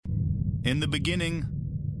In the beginning,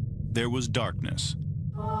 there was darkness.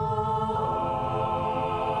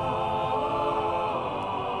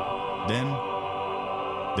 Then,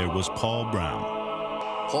 there was Paul Brown.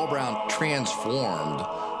 Paul Brown transformed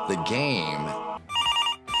the game.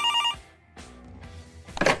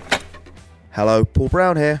 Hello, Paul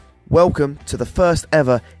Brown here. Welcome to the first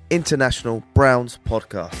ever International Browns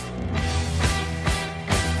podcast.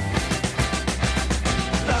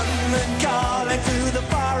 London calling to the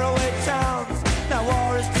faraway towns. Now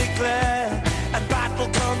war is declared and battle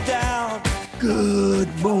come down. Good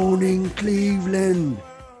morning, Cleveland.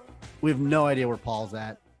 We have no idea where Paul's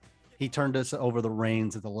at. He turned us over the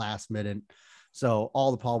reins at the last minute. So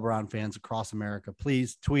all the Paul Brown fans across America,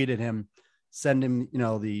 please tweet at him, send him,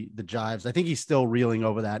 the jives. I think he's still reeling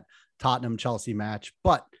over that Tottenham-Chelsea match,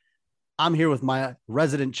 but I'm here with my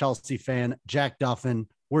resident Chelsea fan, Jack Duffin.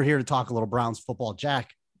 We're here to talk a little Browns football.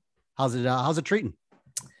 Jack, how's it treating?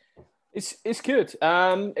 It's good.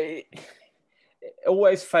 It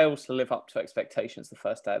always fails to live up to expectations the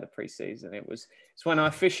first day of the preseason. It's when I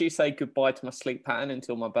officially say goodbye to my sleep pattern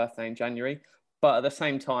until my birthday in January. But at the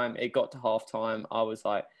same time, it got to halftime. I was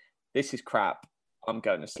like, this is crap. I'm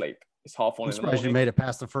going to sleep. It's 1:30 in the morning. I'm surprised you made it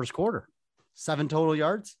past the first quarter. 7 total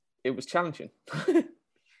yards? It was challenging.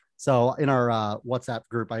 So in our WhatsApp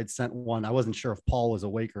group, I had sent one. I wasn't sure if Paul was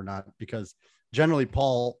awake or not, because generally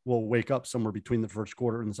Paul will wake up somewhere between the first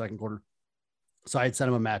quarter and the second quarter. So I had sent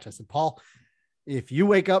him a match. I said, Paul, if you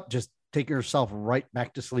wake up, just take yourself right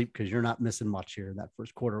back to sleep because you're not missing much here. That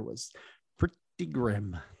first quarter was pretty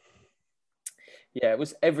grim. Yeah,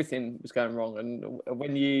 everything was going wrong. And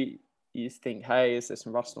when you think, hey, is there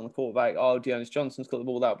some rust on the quarterback? Oh, Deonis Johnson's got the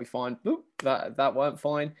ball. That'll be fine. Boop, that weren't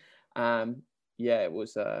fine. Yeah, it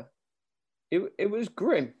was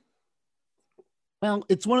grim. Well,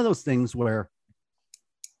 it's one of those things where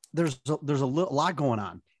there's a lot going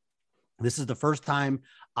on. This is the first time,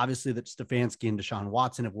 obviously, that Stefanski and Deshaun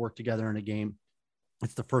Watson have worked together in a game.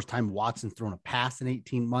 It's the first time Watson's thrown a pass in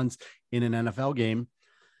 18 months in an NFL game.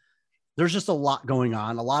 There's just a lot going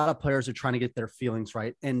on. A lot of players are trying to get their feelings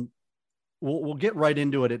right. And we'll get right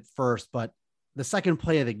into it at first, but the second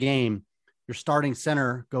play of the game, your starting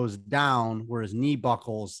center goes down where his knee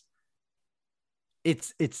buckles.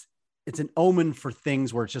 It's an omen for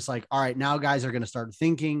things where it's just like, all right, now guys are going to start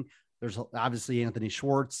thinking. There's obviously Anthony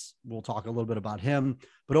Schwartz. We'll talk a little bit about him,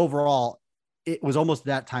 but overall it was almost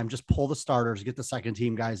that time. Just pull the starters, get the second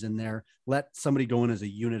team guys in there, let somebody go in as a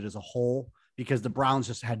unit as a whole, because the Browns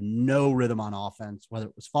just had no rhythm on offense, whether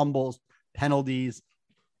it was fumbles, penalties,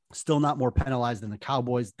 still not more penalized than the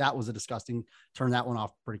Cowboys. That was a disgusting turn that one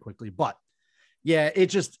off pretty quickly. But yeah,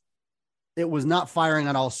 it was not firing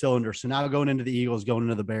on all cylinders. So now going into the Eagles, going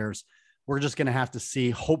into the Bears, we're just going to have to see,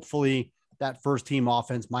 hopefully, that first team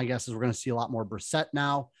offense. My guess is we're going to see a lot more Brissett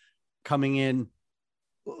now coming in.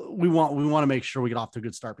 We want to make sure we get off to a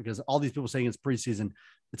good start, because all these people saying it's preseason.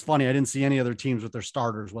 It's funny. I didn't see any other teams with their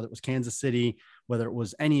starters, whether it was Kansas City, whether it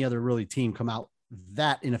was any other really team, come out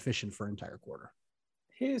that inefficient for an entire quarter.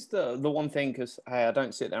 Here's the one thing, because I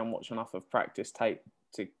don't sit there and watch enough of practice tape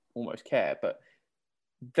to almost care, but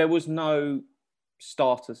there was no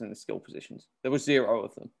starters in the skill positions. There was 0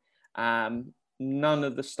 of them. None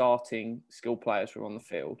of the starting skill players were on the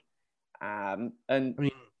field. And I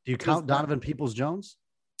mean, do you count Donovan Peoples-Jones?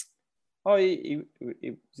 Oh, he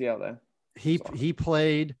was out there. He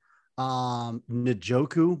played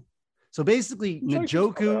Njoku. So basically,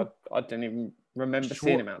 Njoku. I didn't even remember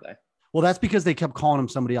seeing him out there. Well, that's because they kept calling him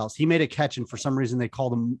somebody else. He made a catch, and for some reason they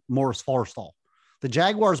called him Morris Forstall. The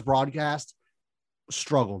Jaguars broadcast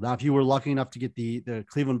struggled. Now, if you were lucky enough to get the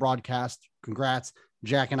Cleveland broadcast, congrats.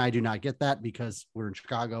 Jack and I do not get that because we're in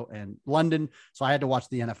Chicago and London. So I had to watch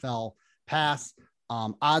the NFL pass.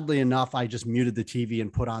 Oddly enough, I just muted the TV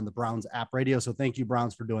and put on the Browns app radio. So thank you,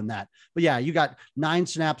 Browns, for doing that. But yeah, you got 9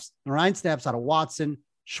 snaps out of Watson,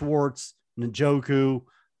 Schwartz, Njoku,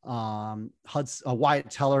 Wyatt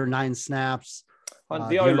Teller, 9 snaps.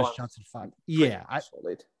 The O-line. Johnson, 5. Yeah.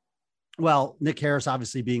 Solid. Well, Nick Harris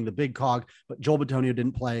obviously being the big cog, but Joel Bitonio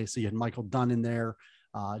didn't play. So you had Michael Dunn in there.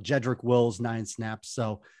 Jedrick Wills, 9 snaps.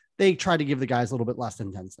 So they tried to give the guys a little bit less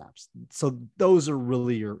than 10 snaps. So those are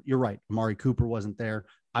really you're right. Amari Cooper wasn't there.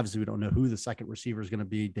 Obviously, we don't know who the second receiver is going to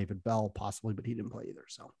be. David Bell, possibly, but he didn't play either.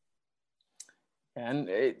 So, and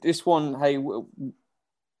this one, hey,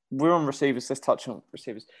 we're on receivers. Let's touch on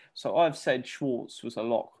receivers. So I've said Schwartz was a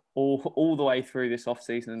lock all the way through this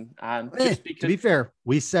offseason. Just because... To be fair,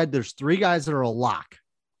 we said there's 3 guys that are a lock.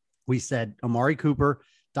 We said Amari Cooper,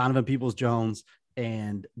 Donovan Peoples-Jones,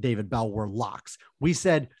 and David Bell were locks. We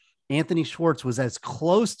said Anthony Schwartz was as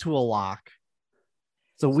close to a lock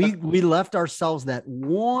So we left ourselves that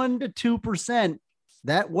 1 to 2%.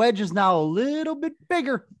 That wedge is now a little bit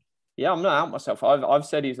bigger. Yeah, I'm not out myself. I've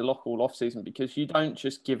said he's a lock all off season because you don't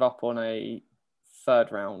just give up on a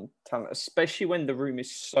third round talent, especially when the room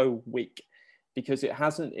is so weak. Because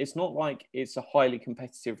it's not like it's a highly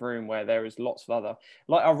competitive room where there is lots of other,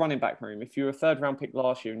 like our running back room. If you were a third round pick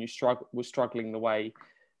last year and you were struggling the way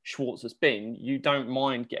Schwartz has been, you don't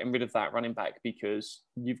mind getting rid of that running back because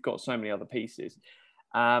you've got so many other pieces.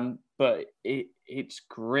 But it's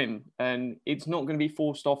grim, and it's not going to be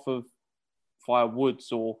forced off of via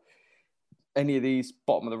Woods or any of these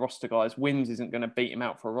bottom of the roster guys. Wins isn't going to beat him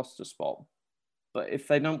out for a roster spot. But if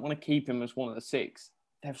they don't want to keep him as one of the 6,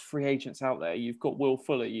 there's free agents out there. You've got Will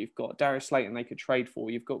Fuller, you've got Darius Slayton they could trade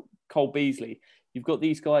for, you've got Cole Beasley, you've got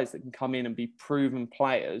these guys that can come in and be proven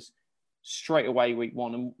players straight away week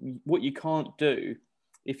 1. And what you can't do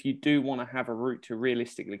if you do want to have a route to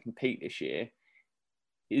realistically compete this year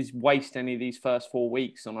is waste any of these first 4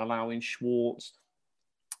 weeks on allowing Schwartz,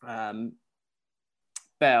 Bell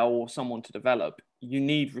or someone to develop. You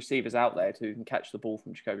need receivers out there who can catch the ball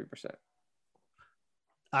from Jacoby Brissett.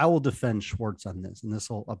 I will defend Schwartz on this, and this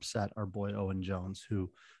will upset our boy Owen Jones, who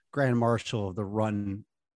grand marshal of the run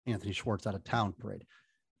Anthony Schwartz out of town parade.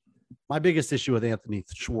 My biggest issue with Anthony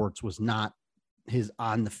Schwartz was not his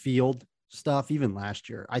on the field stuff. Even last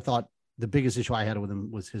year, I thought the biggest issue I had with him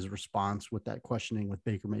was his response with that questioning with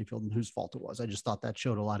Baker Mayfield and whose fault it was. I just thought that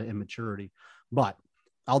showed a lot of immaturity, but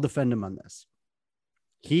I'll defend him on this.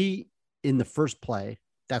 He, in the first play,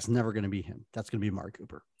 that's never going to be him. That's going to be Mark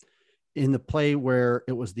Cooper. In the play where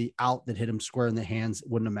it was the out that hit him square in the hands,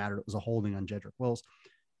 it wouldn't have mattered. It was a holding on Jedrick Wills.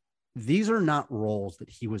 These are not roles that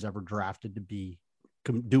he was ever drafted to be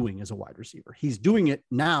doing as a wide receiver. He's doing it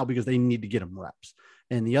now because they need to get him reps.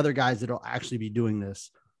 And the other guys that will actually be doing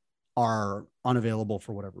this are unavailable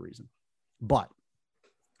for whatever reason. But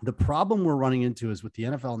the problem we're running into is with the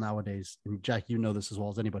NFL nowadays, and Jack, you know this as well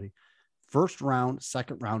as anybody, first round,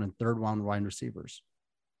 second round, and third round wide receivers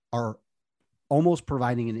are almost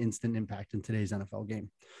providing an instant impact in today's NFL game.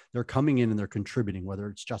 They're coming in and they're contributing, whether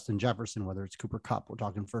it's Justin Jefferson, whether it's Cooper Kupp, we're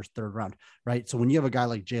talking first, third round, right? So when you have a guy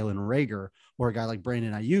like Jalen Reagor or a guy like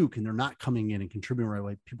Brandon Ayuk, and they're not coming in and contributing right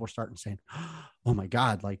away, people are starting saying, oh my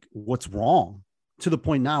God, like what's wrong? To the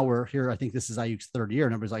point now where here, I think this is Ayuk's third year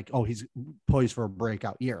and everybody's like, oh, he's poised for a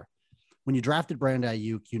breakout year. When you drafted Brandon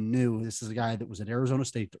Ayuk, you knew this is a guy that was at Arizona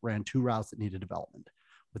State that ran 2 routes that needed development.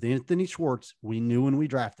 With Anthony Schwartz, we knew when we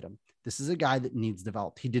drafted him, this is a guy that needs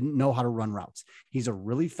developed. He didn't know how to run routes. He's a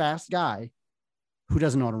really fast guy who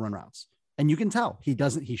doesn't know how to run routes. And you can tell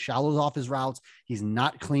he shallows off his routes. He's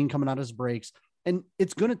not clean coming out of his breaks. And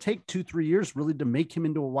it's going to take 2-3 years really to make him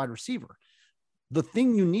into a wide receiver. The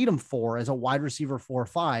thing you need him for as a wide receiver 4 or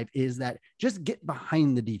 5 is that just get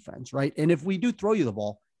behind the defense, right? And if we do throw you the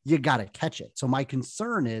ball, you got to catch it. So my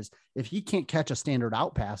concern is if he can't catch a standard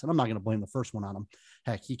out pass, and I'm not going to blame the first one on him.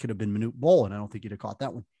 Heck, he could have been Manute Bol, and I don't think he'd have caught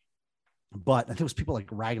that one. But there was people like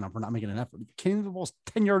ragging him for not making an effort. King the ball's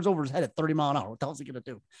 10 yards over his head at 30 mile an hour. What the hell is he going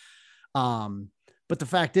to do? But the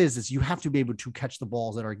fact is you have to be able to catch the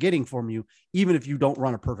balls that are getting from you, even if you don't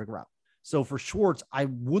run a perfect route. So for Schwartz, I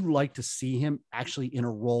would like to see him actually in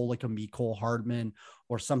a role like a Mecole Hardman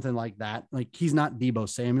or something like that. Like he's not Deebo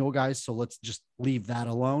Samuel, guys. So let's just leave that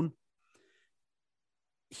alone.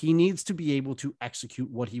 He needs to be able to execute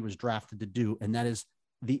what he was drafted to do. And that is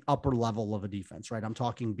the upper level of a defense, right? I'm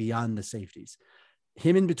talking beyond the safeties.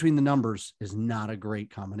 Him in between the numbers is not a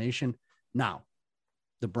great combination. Now,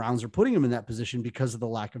 the Browns are putting him in that position because of the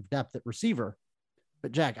lack of depth at receiver.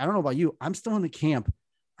 But Jack, I don't know about you. I'm still in the camp.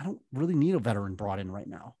 I don't really need a veteran brought in right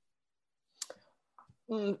now.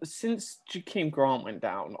 Since Jakeem Grant went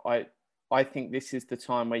down, I think this is the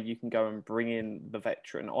time where you can go and bring in the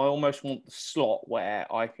veteran. I almost want the slot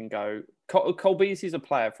where I can go. Cole Beasley is a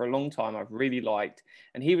player for a long time I've really liked,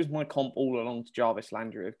 and he was my comp all along to Jarvis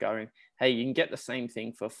Landry of going, hey, you can get the same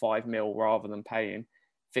thing for $5 million rather than paying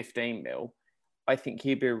 $15 million. I think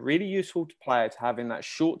he'd be a really useful player to have in that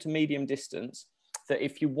short to medium distance, that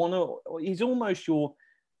if you want to, he's almost your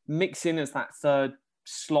mix in as that third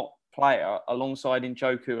slot player alongside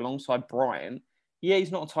Njoku, alongside Bryant. Yeah,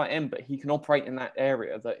 he's not a tight end, but he can operate in that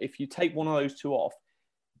area that if you take one of those two off,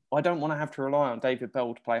 I don't want to have to rely on David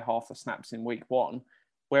Bell to play half the snaps in week 1,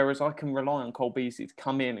 whereas I can rely on Cole Beasley to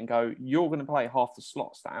come in and go, you're going to play half the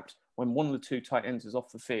slot snaps when one of the 2 tight ends is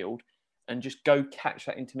off the field, and just go catch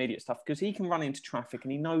that intermediate stuff because he can run into traffic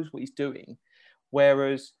and he knows what he's doing.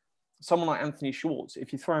 Whereas someone like Anthony Schwartz,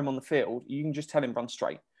 if you throw him on the field, you can just tell him run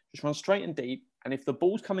straight. Just run straight and deep. And if the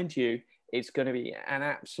ball's coming to you, it's going to be an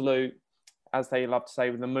absolute, as they love to say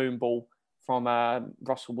with the moon ball from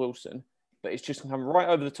Russell Wilson. but it's just going to come right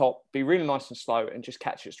over the top, be really nice and slow, and just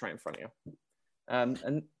catch it straight in front of you.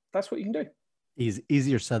 And that's what you can do.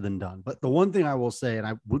 Easier said than done. But the one thing I will say,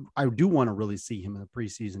 and I do want to really see him in the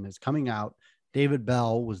preseason, is coming out. David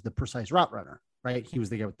Bell was the precise route runner, right? He was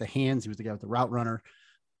the guy with the hands. He was the guy with the route runner.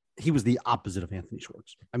 He was the opposite of Anthony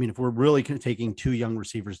Schwartz. I mean, if we're really taking two young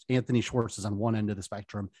receivers, Anthony Schwartz is on one end of the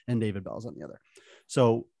spectrum and David Bell's on the other.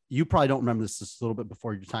 So you probably don't remember this a little bit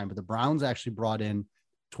before your time, but the Browns actually brought in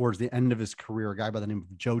towards the end of his career a guy by the name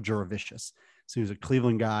of Joe Juravicius. So he was a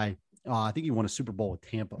Cleveland guy. I think he won a Super Bowl with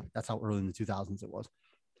Tampa. That's how early in the 2000s it was.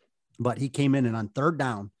 But he came in, and on third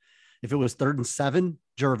down, if it was 3rd and 7,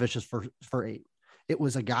 Juravicius for 8. It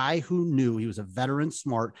was a guy who knew he was a veteran,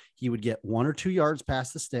 smart. He would get 1 or 2 yards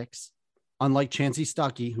past the sticks. Unlike Chancey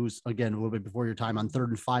Stuckey, who's, again, a little bit before your time, on 3rd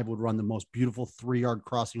and 5 would run the most beautiful 3-yard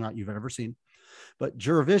crossing route you've ever seen. But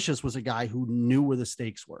Juravicius was a guy who knew where the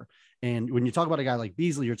stakes were. And when you talk about a guy like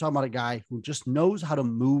Beasley, you're talking about a guy who just knows how to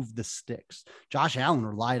move the sticks. Josh Allen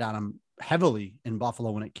relied on him heavily in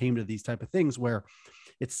Buffalo when it came to these type of things where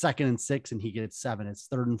it's 2nd and 6 and he gets 7. It's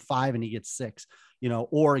 3rd and 5 and he gets 6,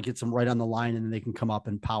 or it gets him right on the line and then they can come up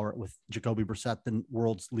and power it with Jacoby Brissett, the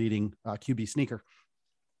world's leading QB sneaker.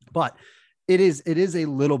 But it is a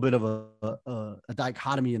little bit of a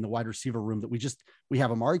dichotomy in the wide receiver room that we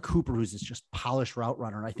have Amari Cooper, who's just polished route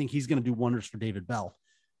runner. And I think he's going to do wonders for David Bell,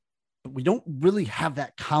 but we don't really have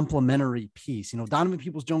that complementary piece. Donovan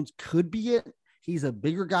Peoples-Jones could be it. He's a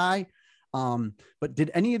bigger guy. But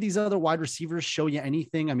did any of these other wide receivers show you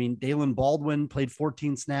anything? I mean, Dalen Baldwin played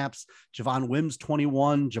 14 snaps, Javon Wims,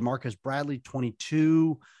 21, Jamarcus Bradley,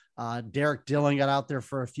 22, Derek Dillon got out there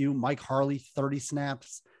for a few, Mike Harley, 30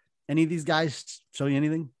 snaps. Any of these guys show you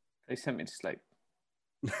anything? They sent me to sleep.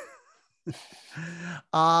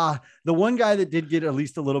 The one guy that did get at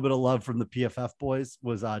least a little bit of love from the PFF boys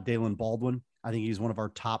was Dalen Baldwin. I think he's one of our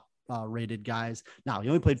top rated guys. Now, he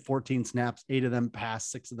only played 14 snaps, 8 of them passed,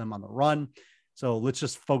 6 of them on the run. So let's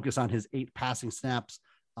just focus on his 8 passing snaps.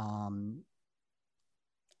 I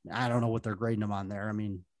don't know what they're grading him on there. I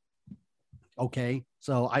mean, okay.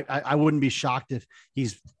 So I wouldn't be shocked if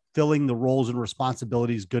he's filling the roles and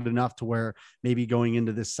responsibilities good enough to where maybe going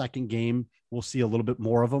into this second game, we'll see a little bit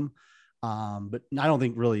more of them. But I don't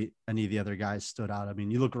think really any of the other guys stood out. I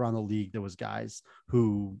mean, you look around the league, there was guys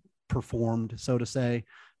who performed, so to say,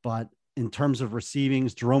 but in terms of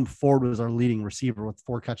receivings, Jerome Ford was our leading receiver with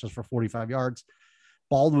 4 catches for 45 yards.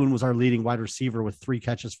 Baldwin was our leading wide receiver with 3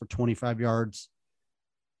 catches for 25 yards.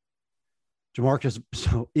 Jamarcus,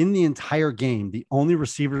 so in the entire game, the only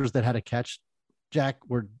receivers that had a catch, Jack,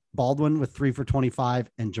 were Baldwin with 3 for 25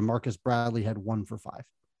 and Jamarcus Bradley had 1 for 5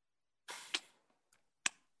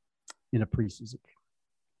 in a preseason game.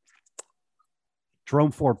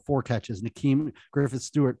 Jerome Ford, 4 catches. Nakeem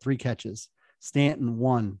Griffith-Stewart, 3 catches. Stanton,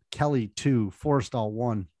 1. Kelly, 2. Forrestall,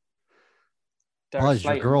 1. Buzz,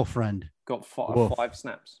 your girlfriend. Got 5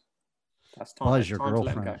 snaps. That's time. Buzz, your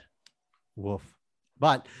girlfriend. Woof.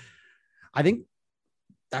 But I think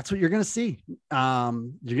that's what you're going to see. You're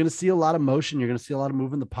going to see a lot of motion. You're going to see a lot of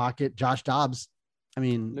move in the pocket. Josh Dobbs, I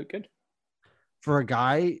mean, look good for a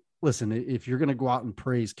guy. Listen, if you're going to go out and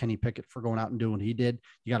praise Kenny Pickett for going out and doing what he did,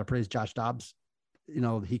 you got to praise Josh Dobbs.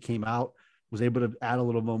 He came out, was able to add a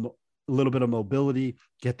little bit of mobility,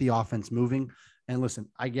 get the offense moving. And listen,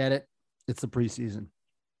 I get it. It's the preseason.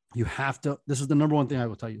 You have to, this is the number one thing I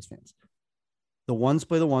will tell you as fans. The ones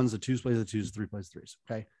play the ones, the twos play the twos, 3 plays threes.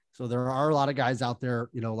 Okay. So there are a lot of guys out there,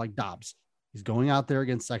 like Dobbs. He's going out there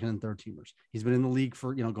against second and third teamers. He's been in the league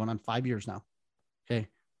for, going on 5 years now. Okay.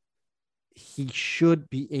 He should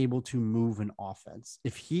be able to move an offense.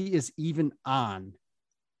 If he is even on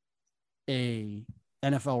a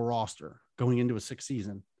NFL roster going into a 6th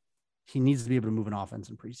season, he needs to be able to move an offense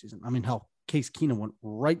in preseason. I mean, hell, Case Keenum went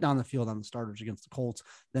right down the field on the starters against the Colts.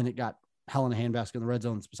 Then it got hell in a handbasket in the red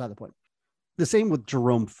zone. It's beside the point. The same with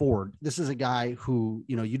Jerome Ford. This is a guy who,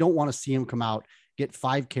 you don't want to see him come out, get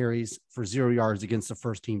 5 carries for 0 yards against the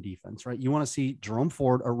first team defense, right? You want to see Jerome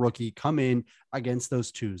Ford, a rookie, come in against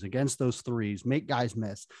those 2s, against those 3s, make guys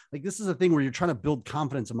miss. Like, this is a thing where you're trying to build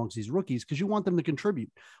confidence amongst these rookies because you want them to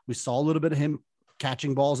contribute. We saw a little bit of him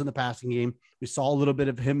catching balls in the passing game. We saw a little bit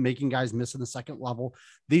of him making guys miss in the second level.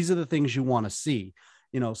 These are the things you want to see,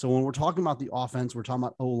 so when we're talking about the offense, we're talking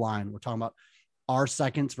about O-line, we're talking about our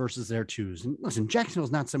seconds versus their 2s. And listen,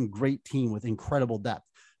 Jacksonville's not some great team with incredible depth.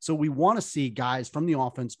 So we want to see guys from the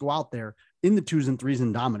offense go out there in the 2s and 3s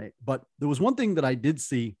and dominate. But there was one thing that I did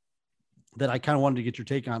see that I kind of wanted to get your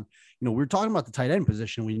take on. We were talking about the tight end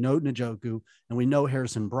position. We know Njoku and we know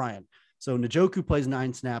Harrison Bryant. So Njoku plays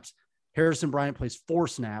 9 snaps. Harrison Bryant plays 4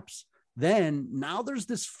 snaps. Then now there's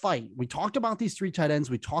this fight. We talked about these 3 tight ends.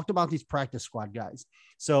 We talked about these practice squad guys.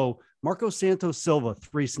 So Marco Santos Silva,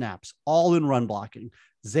 3 snaps, all in run blocking.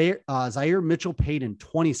 Zaire Mitchell Payton,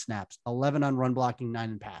 20 snaps, 11 on run blocking, 9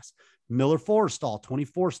 in pass. Miller Forrestall,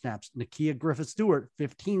 24 snaps. Nakia Griffith-Stewart,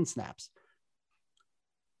 15 snaps.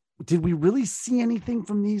 Did we really see anything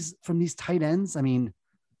from these tight ends? I mean,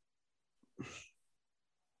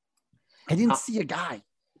 I didn't see a guy.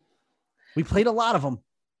 We played a lot of them.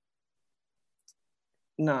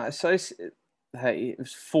 No, so it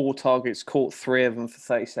was 4 targets, caught 3 of them for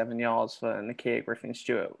 37 yards for Nakia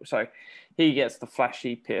Griffin-Stewart. So he gets the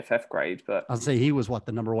flashy PFF grade, but I'll say he was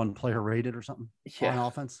the number 1 player rated or something on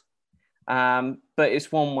offense. But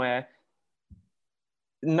it's one where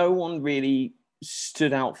no one really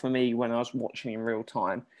stood out for me when I was watching in real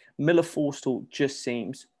time. Miller Forstall just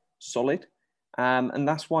seems solid. And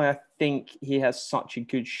that's why I think he has such a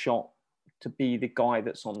good shot to be the guy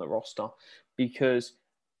that's on the roster, because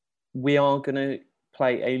we are going to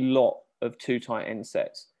play a lot of 2 tight end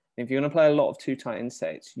sets. And if you're going to play a lot of 2 tight end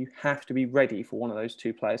sets, you have to be ready for one of those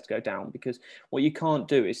 2 players to go down, because what you can't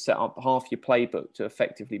do is set up half your playbook to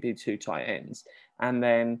effectively be 2 tight ends, and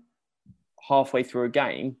then halfway through a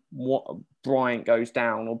game, Bryant goes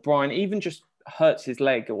down, or Bryant even just hurts his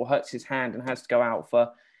leg or hurts his hand and has to go out for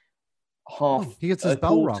half. He gets his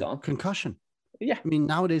bell rung, concussion. Yeah. I mean,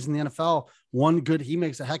 nowadays in the NFL, he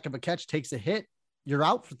makes a heck of a catch, takes a hit, you're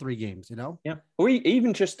out for 3 games, you know? Yeah. Or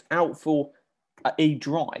even just out for a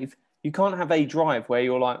drive. You can't have a drive where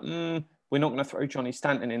you're like, we're not going to throw Johnny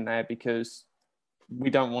Stanton in there because we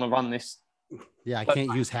don't want to run this. Yeah, I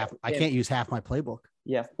can't use half my playbook.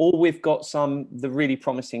 Yeah. Or we've got the really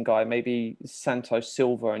promising guy, maybe Santos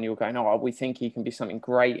Silva, and you're going, we think he can be something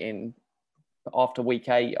great in after week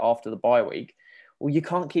 8, after the bye week. Well, you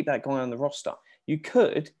can't keep that guy on the roster. You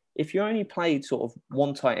could, if you only played sort of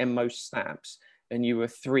 1 tight end most snaps and you were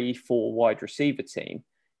 3-4 wide receiver team,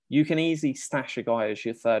 you can easily stash a guy as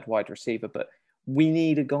your 3rd wide receiver, but we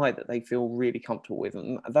need a guy that they feel really comfortable with.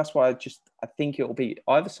 And that's why I think it'll be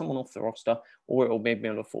either someone off the roster or it'll be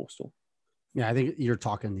Miller Forstall. Yeah, I think you're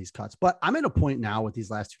talking these cuts, but I'm at a point now with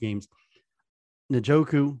these last 2 games.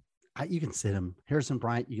 Njoku, you can sit him. Harrison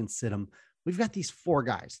Bryant, you can sit him. We've got these 4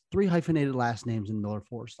 guys, 3 hyphenated last names in Miller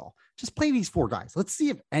Forrestall. Just play these 4 guys. Let's see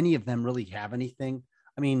if any of them really have anything.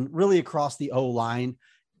 I mean, really across the O line,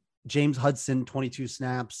 James Hudson, 22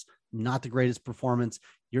 snaps, not the greatest performance.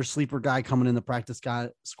 Your sleeper guy coming in the practice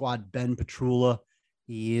squad, Ben Petrula,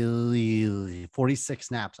 46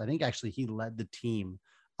 snaps. I think actually he led the team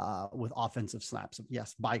with offensive snaps.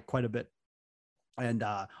 Yes, by quite a bit. And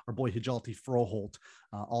our boy Hijalti Froholt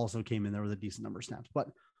also came in there with a decent number of snaps. But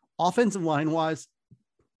offensive line wise,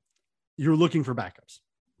 you're looking for backups.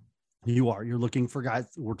 You're looking for guys.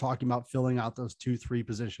 We're talking about filling out those 2-3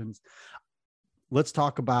 positions. Let's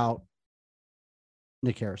talk about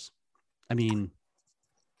Nick Harris. I mean,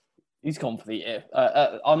 he's gone for the year.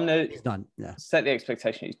 He's done. Yeah. Set the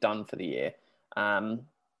expectation he's done for the year.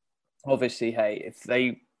 Obviously, hey, if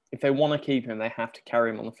they want to keep him, they have to carry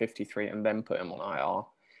him on the 53 and then put him on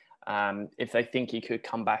IR. If they think he could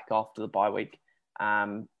come back after the bye week,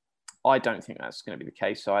 I don't think that's going to be the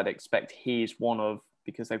case. So I'd expect he's one of,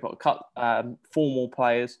 because they've got to cut 4 more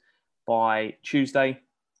players by Tuesday.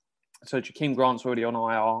 So Jakeem Grant's already on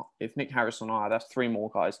IR. If Nick Harris on IR, that's 3 more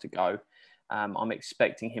guys to go. I'm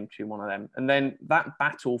expecting him to be one of them. And then that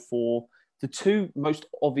battle for the 2 most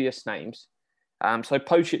obvious names. So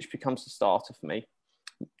Pocic becomes the starter for me.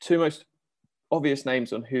 2 most obvious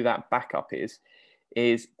names on who that backup is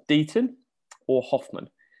Deaton or Hoffman.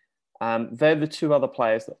 They're the 2 other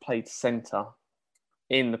players that played center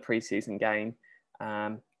in the preseason game.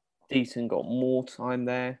 Deaton got more time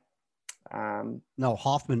there. No,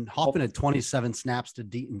 Hoffman had 27 snaps to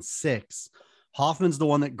Deaton 6. Hoffman's the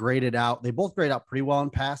one that graded out. They both grade out pretty well in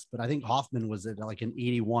pass, but I think Hoffman was at like an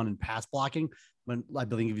 81 in pass blocking, when I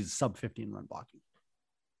believe he's sub 50 in run blocking.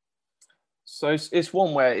 So it's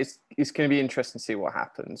one where it's going to be interesting to see what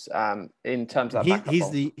happens in terms of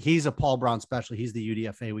that. He's a Paul Brown special. He's the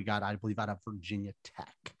UDFA we got, I believe, out of Virginia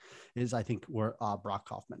Tech. Is I think where Brock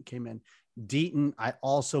Hoffman came in. Deaton, I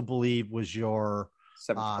also believe, was your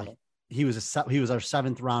he was our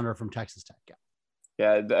 7th rounder from Texas Tech.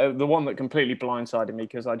 Yeah, the one that completely blindsided me,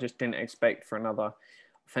 because I just didn't expect for another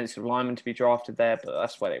offensive lineman to be drafted there, but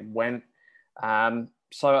that's where it went.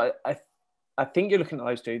 So I think you're looking at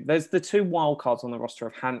those 2. There's the 2 wild cards on the roster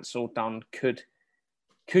of Hansel, Dunn could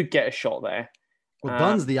get a shot there. Well,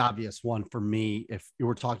 Dunn's the obvious one for me if you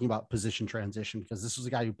were talking about position transition, because this was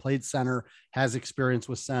a guy who played center, has experience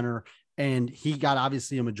with center, and he got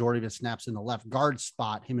obviously a majority of his snaps in the left guard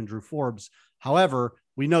spot, him and Drew Forbes. However,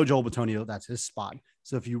 We know Joel Bitonio, that's his spot.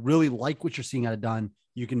 So if you really like what you're seeing out of Dunn,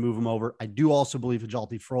 you can move him over. I do also believe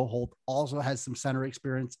Ajalti Froholt also has some center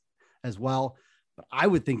experience as well, but I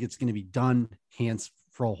would think it's going to be Dunn, Hance,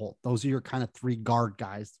 Froholt. Those are your kind of 3 guard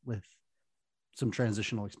guys with some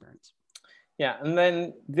transitional experience. Yeah, and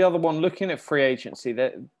then the other one, looking at free agency,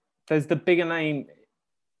 there's the bigger name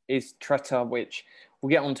is Tretta, which we'll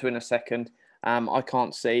get onto in a second. I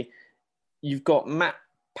can't see. You've got Matt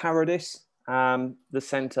Paradis, the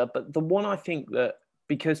centre, but the one I think that,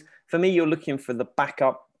 because for me, you're looking for the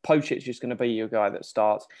backup. Pocic is going to be your guy that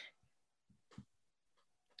starts.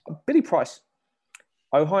 Billy Price,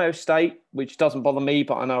 Ohio State, which doesn't bother me,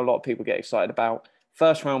 but I know a lot of people get excited about.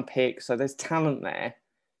 First round pick, so there's talent there.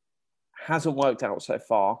 Hasn't worked out so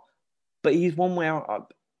far, but he's one where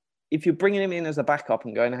if you're bringing him in as a backup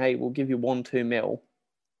and going, hey, we'll give you 1-2 mil,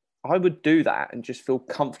 I would do that and just feel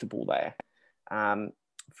comfortable there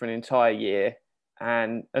for an entire year.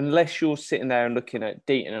 And unless you're sitting there and looking at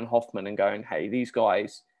Deaton and Hoffman and going, hey, these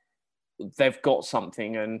guys, they've got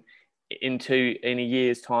something, and in a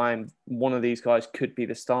year's time, one of these guys could be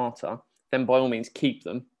the starter, then by all means keep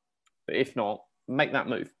them. But if not, make that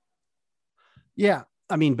move. Yeah.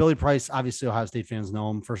 I mean, Billy Price, obviously Ohio State fans know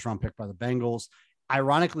him, first round pick by the Bengals.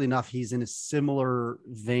 Ironically enough, he's in a similar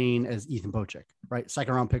vein as Ethan Pocic, right?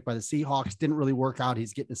 Second round pick by the Seahawks. Didn't really work out.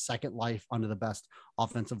 He's getting a second life under the best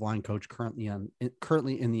offensive line coach currently in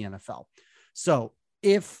the NFL. So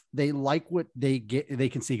if they like what they get, they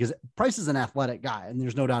can see, because Price is an athletic guy, and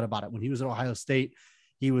there's no doubt about it. When he was at Ohio State,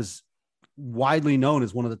 he was widely known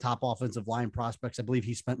as one of the top offensive line prospects. I believe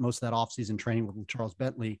he spent most of that offseason training with Charles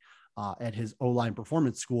Bentley at his O-line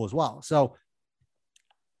performance school as well. So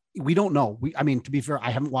we don't know. I mean, to be fair, I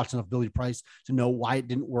haven't watched enough Billy Price to know why it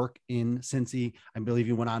didn't work in Cincy. I believe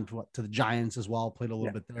he went on to the Giants as well, played a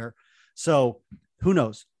little bit there. So who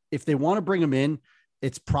knows? If they want to bring him in,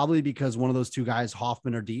 it's probably because one of those 2 guys,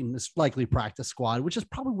 Hoffman or Deaton, is likely practice squad, which is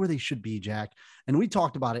probably where they should be, Jack. And we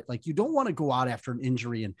talked about it. Like, you don't want to go out after an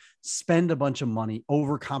injury and spend a bunch of money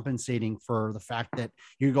overcompensating for the fact that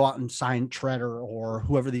you go out and sign Treader or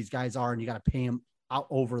whoever these guys are, and you got to pay them out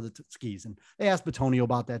over the skis. And they asked Bitonio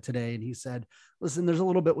about that today, and he said, listen, there's a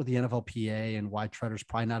little bit with the NFLPA and why Treader's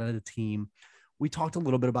probably not at a team. We talked a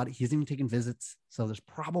little bit about it. He's even taking visits. So there's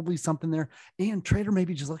probably something there. And Treader may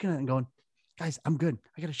be just looking at it and going, guys, I'm good.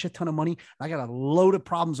 I got a shit ton of money. I got a load of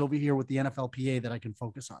problems over here with the NFLPA that I can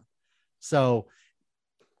focus on. So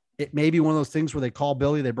it may be one of those things where they call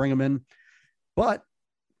Billy, they bring him in, but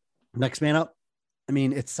next man up. I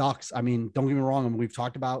mean, it sucks. I mean, don't get me wrong. I mean, we've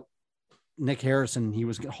talked about Nick Harrison. He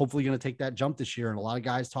was hopefully going to take that jump this year. And a lot of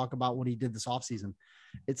guys talk about what he did this offseason.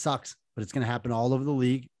 It sucks, but it's going to happen all over the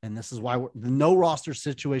league. And this is why the no roster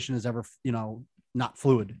situation is ever, not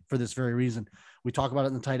fluid for this very reason. We talk about it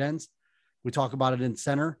in the tight ends. We talk about it in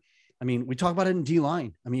center. I mean, we talk about it in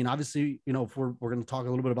D-line. I mean, obviously, if we're going to talk a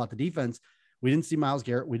little bit about the defense, we didn't see Myles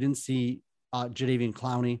Garrett. We didn't see Jadeveon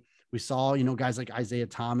Clowney. We saw, guys like Isaiah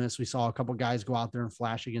Thomas. We saw a couple of guys go out there and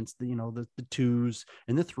flash against the 2s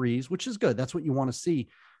and the 3s, which is good. That's what you want to see.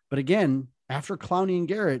 But again, after Clowney and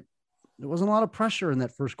Garrett, there wasn't a lot of pressure in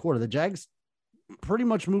that first quarter. The Jags pretty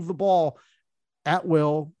much moved the ball at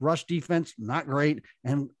will. Rush defense, not great.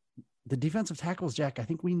 And the defensive tackles, Jack, I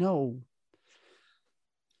think we know.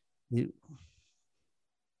 You.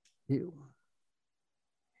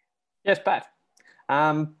 Yes, bad.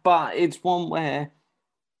 But it's one where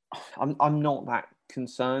I'm not that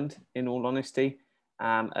concerned, in all honesty,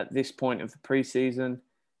 at this point of the preseason,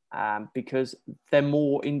 because they're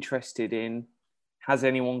more interested in, has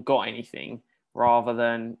anyone got anything, rather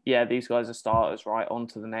than, these guys are starters, right, on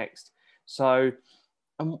to the next. So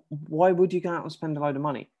why would you go out and spend a load of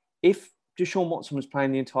money? If Deshaun Watson was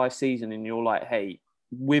playing the entire season and you're like, hey,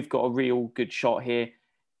 we've got a real good shot here,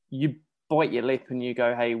 you bite your lip and you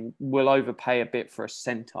go, hey, we'll overpay a bit for a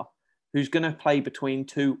center who's going to play between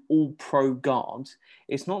 2 all-pro guards.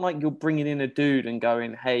 It's not like you're bringing in a dude and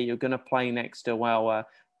going, hey, you're going to play next to,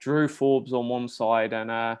 Drew Forbes on one side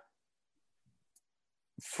and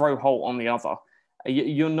Froholt on the other.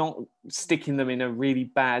 You're not sticking them in a really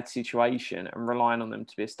bad situation and relying on them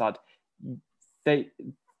to be a stud.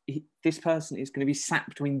 This person is going to be sat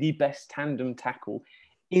between the best tandem tackle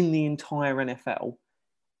in the entire NFL.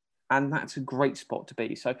 And that's a great spot to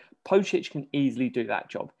be. So Pocic can easily do that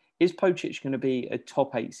job. Is Pocic going to be a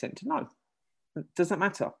top 8 center? No. Does that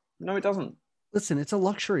matter? No, it doesn't. Listen, it's a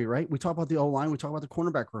luxury, right? We talk about the O-line. We talk about the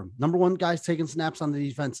cornerback room. Number 1 guy's taking snaps on the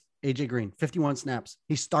defense, AJ Green, 51 snaps.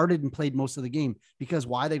 He started and played most of the game because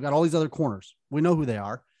why? They've got all these other corners. We know who they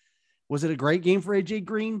are. Was it a great game for AJ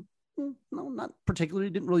Green? No, not particularly.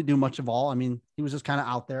 Didn't really do much of all. I mean, he was just kind of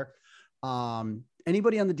out there.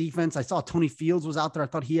 anybody on the defense. I saw Tony Fields was out there. I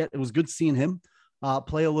thought it was good seeing him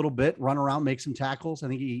play a little bit, run around, make some tackles. I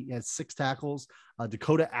think he has 6 tackles.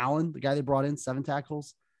 Dakota Allen, the guy they brought in, 7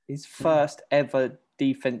 tackles. His first ever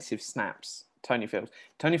defensive snaps, Tony Fields.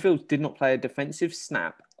 Tony Fields did not play a defensive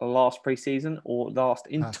snap last preseason or last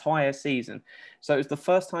entire season. So it was the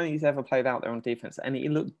first time he's ever played out there on defense, and he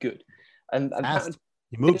looked good. And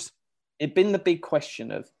he moves. It'd been the big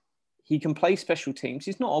question of, he can play special teams.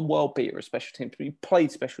 He's not a world beater of special teams, but he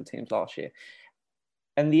played special teams last year.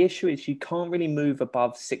 And the issue is you can't really move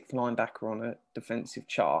above 6th linebacker on a defensive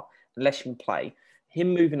chart unless you can play.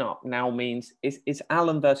 Him moving up now means it's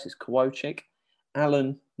Allen versus Kowalczyk.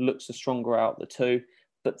 Allen looks the stronger out of the two,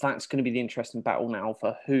 but that's going to be the interesting battle now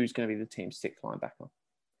for who's going to be the team's 6th linebacker.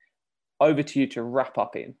 Over to you to wrap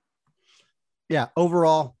up, Iain. Yeah,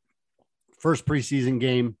 overall, first preseason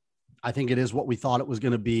game, I think it is what we thought it was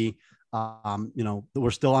going to be.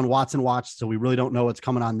 We're still on Watson watch, so we really don't know what's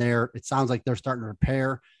coming on there. It sounds like they're starting to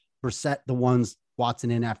repair Brissett, the ones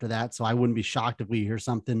Watson in after that. So I wouldn't be shocked if we hear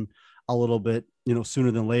something a little bit,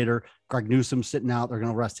 sooner than later. Greg Newsome sitting out. They're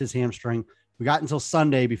going to rest his hamstring. We got until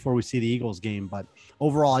Sunday before we see the Eagles game. But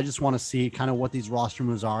overall, I just want to see kind of what these roster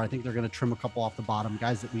moves are. I think they're going to trim a couple off the bottom,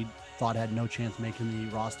 guys that we thought had no chance making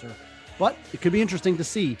the roster. But it could be interesting to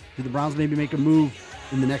see. Do the Browns maybe make a move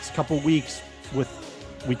in the next couple weeks with,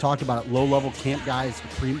 we talked about it, low-level camp guys,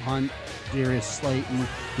 Kareem Hunt, Darius Slayton.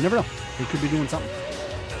 You never know. They could be doing something.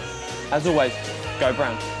 As always, go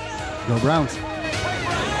Browns. Go Browns.